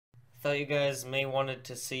thought you guys may wanted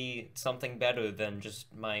to see something better than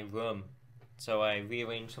just my room. So I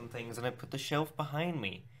rearranged some things and I put the shelf behind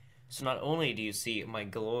me. So not only do you see my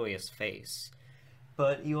glorious face,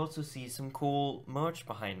 but you also see some cool merch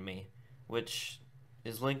behind me, which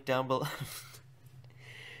is linked down below.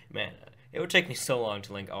 Man, it would take me so long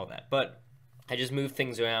to link all that, but I just moved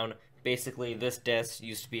things around. Basically, this desk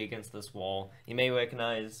used to be against this wall. You may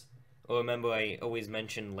recognize, or remember I always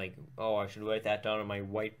mentioned, like, oh, I should write that down on my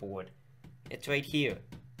whiteboard. It's right here.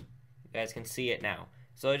 You guys can see it now.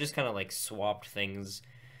 So I just kind of, like, swapped things.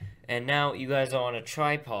 And now you guys are on a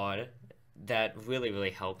tripod. That really, really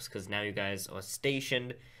helps, because now you guys are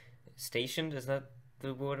stationed. Stationed? Is that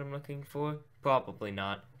the word I'm looking for? Probably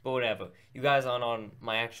not, but whatever. You guys aren't on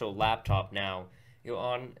my actual laptop now. You're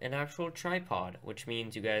on an actual tripod, which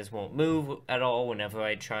means you guys won't move at all whenever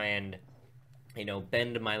I try and,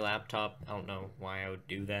 bend my laptop. I don't know why I would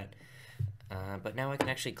do that. But now I can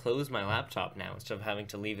actually close my laptop now instead of having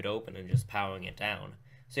to leave it open and just powering it down.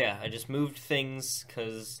 So yeah, I just moved things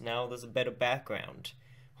because now there's a better background.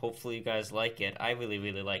 Hopefully you guys like it. I really,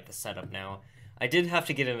 really like the setup now. I did have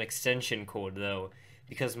to get an extension cord, though,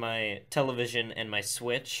 because my television and my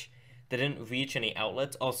Switch, they didn't reach any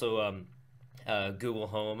outlets. Also, Google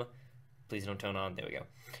Home. Please don't turn on. There we go.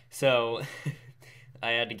 So,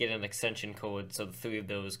 I had to get an extension cord so the three of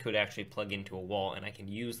those could actually plug into a wall, and I can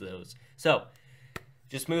use those. So,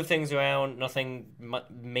 just move things around. Nothing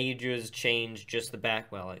major's changed. Just the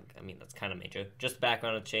back. Well, I mean, that's kind of major. Just the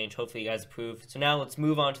background will change. Hopefully you guys approve. So now let's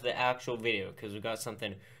move on to the actual video, because we've got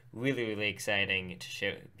something really, really exciting to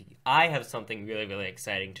share. I have something really, really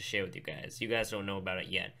exciting to share with you guys. You guys don't know about it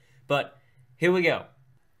yet. But, here we go.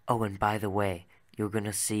 Oh, and by the way, you're going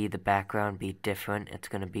to see the background be different. It's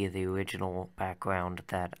going to be the original background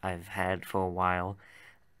that I've had for a while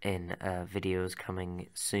in videos coming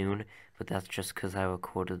soon. But that's just because I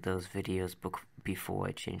recorded those videos before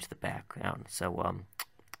I changed the background. So,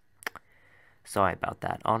 sorry about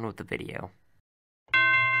that. On with the video.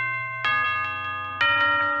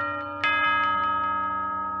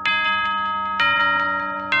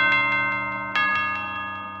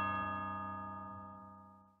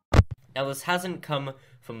 Now, this hasn't come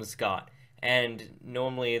from Scott, and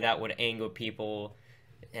normally that would anger people,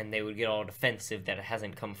 and they would get all defensive that it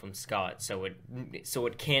hasn't come from Scott, so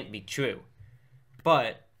it can't be true.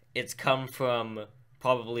 But it's come from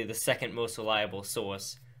probably the second most reliable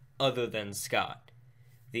source, other than Scott.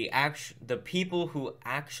 The people who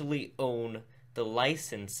actually own the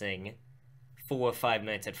licensing for Five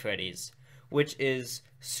Nights at Freddy's, which is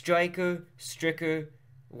Stricker,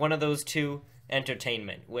 one of those two,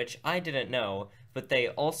 Entertainment, which I didn't know, but they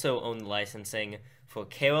also own the licensing for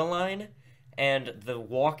Caroline and The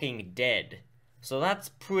Walking Dead. So that's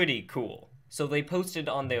pretty cool. So they posted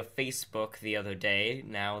on their Facebook the other day.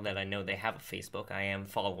 Now that I know they have a Facebook, I am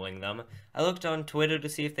following them. I looked on Twitter to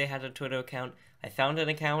see if they had a Twitter account. I found an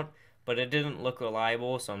account, but it didn't look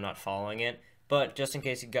reliable, so I'm not following it. But just in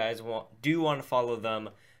case you guys do want to follow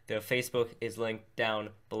them, their Facebook is linked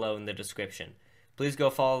down below in the description. Please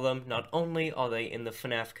go follow them. Not only are they in the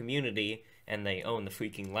FNaF community, and they own the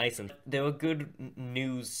freaking license, they're a good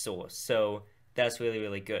news source, so that's really,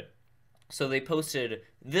 really good. So they posted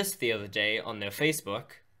this the other day on their Facebook,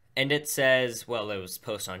 and it says, well, it was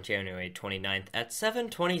posted on January 29th at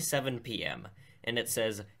 7:27 p.m., and it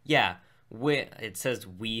says, yeah, it says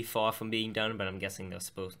we far from being done, but I'm guessing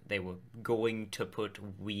they were going to put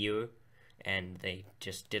we're, and they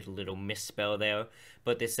just did a little misspell there,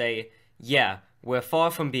 but they say, yeah, we're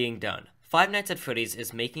far from being done. Five Nights at Freddy's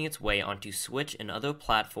is making its way onto Switch and other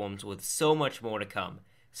platforms with so much more to come.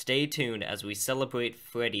 Stay tuned as we celebrate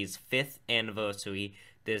Freddy's 5th anniversary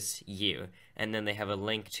this year. And then they have a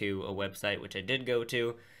link to a website, which I did go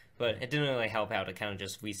to, but it didn't really help out. It kind of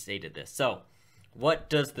just restated this. So, what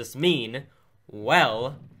does this mean?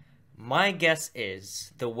 Well, my guess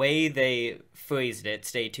is the way they phrased it,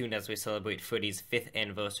 stay tuned as we celebrate Freddy's 5th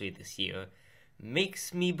anniversary this year,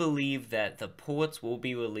 makes me believe that the ports will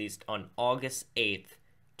be released on August 8th,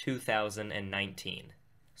 2019.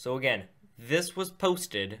 So again, this was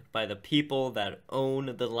posted by the people that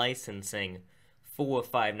own the licensing for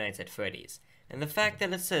Five Nights at Freddy's. And the fact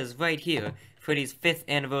that it says right here, Freddy's 5th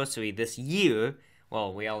anniversary this year,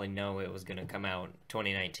 well, we already know it was going to come out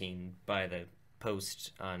 2019 by the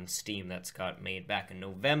post on Steam that Scott made back in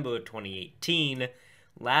November 2018,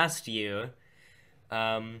 last year.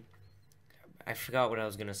 I forgot what I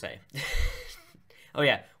was going to say. Oh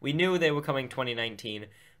yeah, we knew they were coming 2019,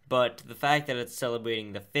 but the fact that it's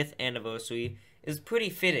celebrating the 5th anniversary is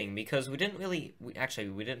pretty fitting, because we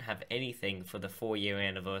didn't have anything for the 4-year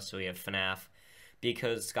anniversary of FNaF,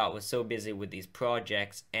 because Scott was so busy with these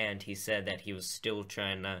projects, and he said that he was still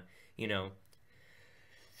trying to,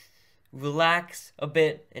 relax a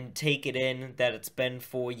bit and take it in that it's been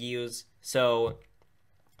 4 years. So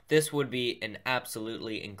this would be an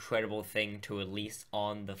absolutely incredible thing to release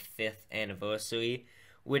on the 5th anniversary,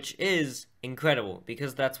 which is incredible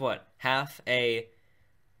because that's what?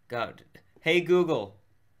 God. Hey Google,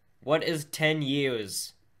 what is 10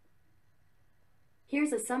 years?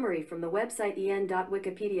 Here's a summary from the website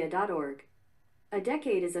en.wikipedia.org. A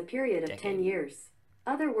decade is a period of 10 years.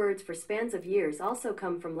 Other words for spans of years also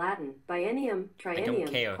come from Latin: biennium,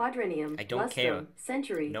 triennium, quadrennium, lustrum,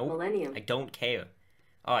 century, millennium. I don't care.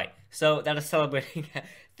 Alright, so that is celebrating,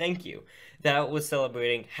 thank you, that was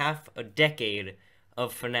celebrating half a decade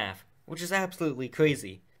of FNaF, which is absolutely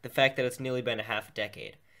crazy, the fact that it's nearly been a half a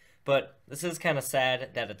decade. But this is kind of sad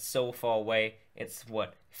that it's so far away. It's,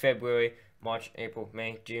 what, February, March, April,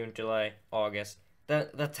 May, June, July, August.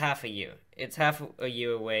 That's half a year. It's half a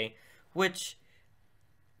year away, which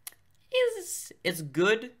it's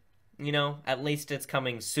good, at least it's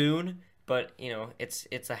coming soon, but,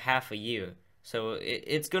 it's a half a year. So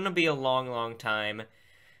it's going to be a long, long time,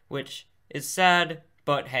 which is sad,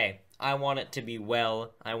 but hey, I want it to be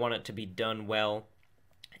well. I want it to be done well.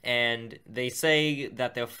 And they say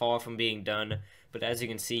that they're far from being done, but as you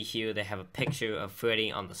can see here, they have a picture of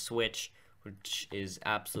Freddy on the Switch, which is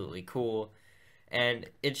absolutely cool. And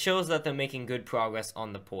it shows that they're making good progress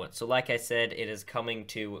on the port. So like I said, it is coming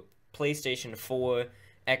to PlayStation 4,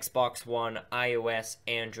 Xbox One, iOS,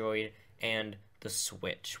 Android, and the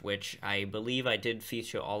Switch, which I believe I did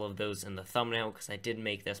feature all of those in the thumbnail because I did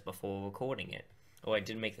make this before recording it. Or I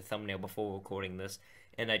did make the thumbnail before recording this,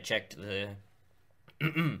 and I checked the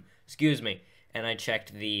excuse me, and I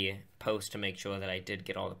checked the post to make sure that I did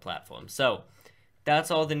get all the platforms. So, that's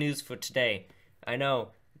all the news for today. I know,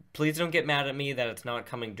 please don't get mad at me that it's not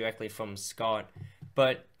coming directly from Scott,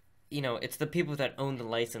 but, it's the people that own the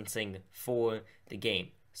licensing for the game.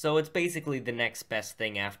 So it's basically the next best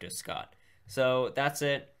thing after Scott. So, that's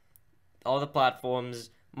it. All the platforms,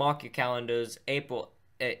 mark your calendars,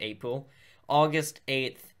 August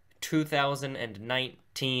 8th,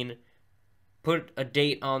 2019. Put a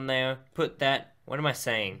date on there. Put that. What am I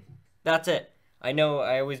saying? That's it. I know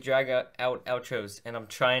I always drag out outros, and I'm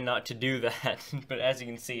trying not to do that. But as you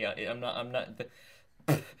can see, I'm not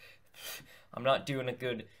doing a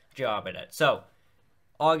good job at it. So,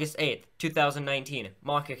 August 8th, 2019.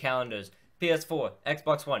 Mark your calendars. PS4,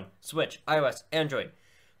 Xbox One, Switch, iOS, Android.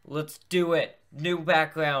 Let's do it. New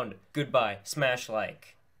background. Goodbye. Smash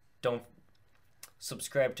like. Don't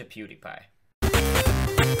subscribe to PewDiePie.